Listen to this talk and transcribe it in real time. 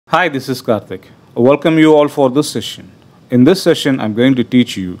Hi, this is Karthik. Welcome you all for this session. In this session, I'm going to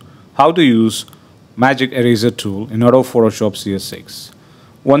teach you how to use Magic Eraser tool in Adobe Photoshop CS6.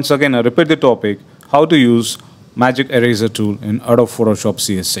 Once again, I repeat the topic, how to use Magic Eraser tool in Adobe Photoshop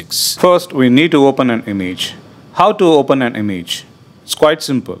CS6. First, we need to open an image. How to open an image? It's quite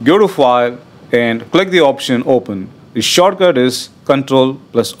simple. Go to File and click the option Open. The shortcut is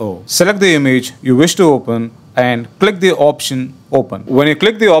Ctrl+O. Select the image you wish to open and click the option Open. When you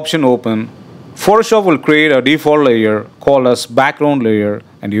click the option Open, Photoshop will create a default layer called as background layer,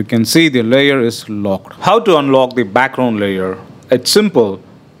 and you can see the layer is locked. How to unlock the background layer? It's simple.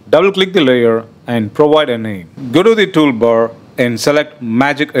 Double click the layer and provide a name. Go to the toolbar and select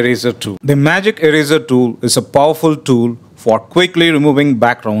Magic Eraser tool. The Magic Eraser tool is a powerful tool for quickly removing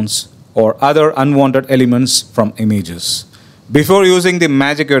backgrounds or other unwanted elements from images. Before using the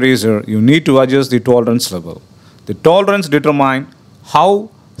Magic Eraser, you need to adjust the tolerance level. The tolerance determines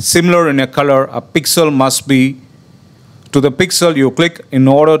how similar in a color a pixel must be to the pixel you click in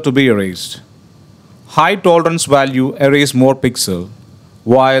order to be erased. High tolerance value erases more pixel,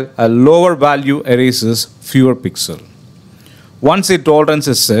 while a lower value erases fewer pixel. Once the tolerance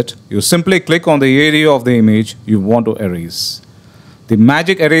is set, you simply click on the area of the image you want to erase. The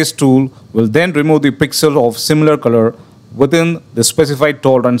Magic Erase tool will then remove the pixel of similar color within the specified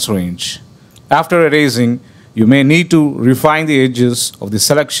tolerance range. After erasing, you may need to refine the edges of the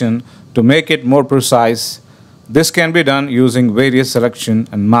selection to make it more precise. This can be done using various selection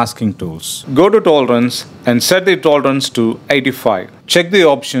and masking tools. Go to Tolerance and set the tolerance to 85. Check the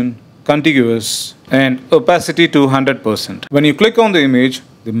option Contiguous and Opacity to 100%. When you click on the image,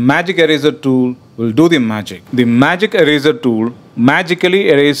 the Magic Eraser tool will do the magic. The Magic Eraser tool magically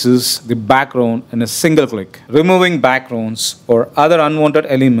erases the background in a single click. Removing backgrounds or other unwanted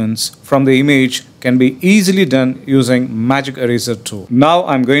elements from the image can be easily done using Magic Eraser tool. Now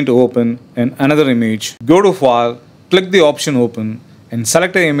I'm going to open another image. Go to File, click the option Open and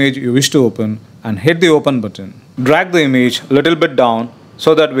select the image you wish to open and hit the Open button. Drag the image a little bit down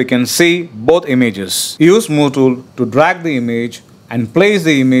so that we can see both images. Use Move tool to drag the image and place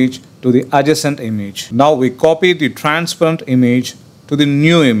the image to the adjacent image. Now we copy the transparent image to the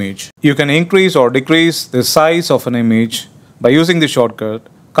new image. You can increase or decrease the size of an image by using the shortcut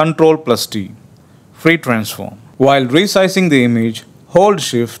Ctrl+T, Free Transform. While resizing the image, hold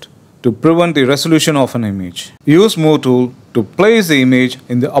Shift to prevent the resolution of an image. Use Move tool to place the image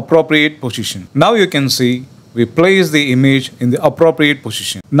in the appropriate position. Now you can see we place the image in the appropriate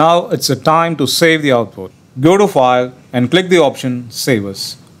position. Now it's a time to save the output. Go to File and click the option Save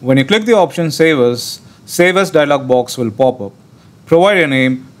As. When you click the option Save As dialog box will pop up. Provide a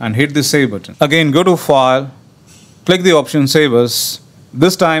name and hit the Save button. Again, go to File, click the option Save As.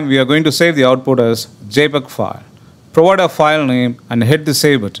 This time we are going to save the output as JPEG file. Provide a file name and hit the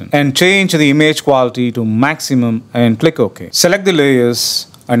Save button. And change the image quality to maximum and click OK. Select the layers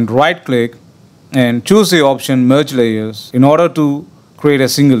and right click and choose the option Merge Layers in order to create a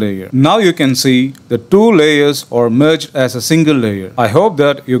single layer. Now you can see the two layers are merged as a single layer. I hope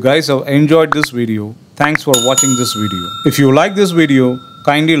that you guys have enjoyed this video. Thanks for watching this video. If you like this video,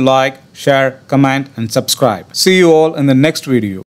 kindly like, share, comment and subscribe. See you all in the next video.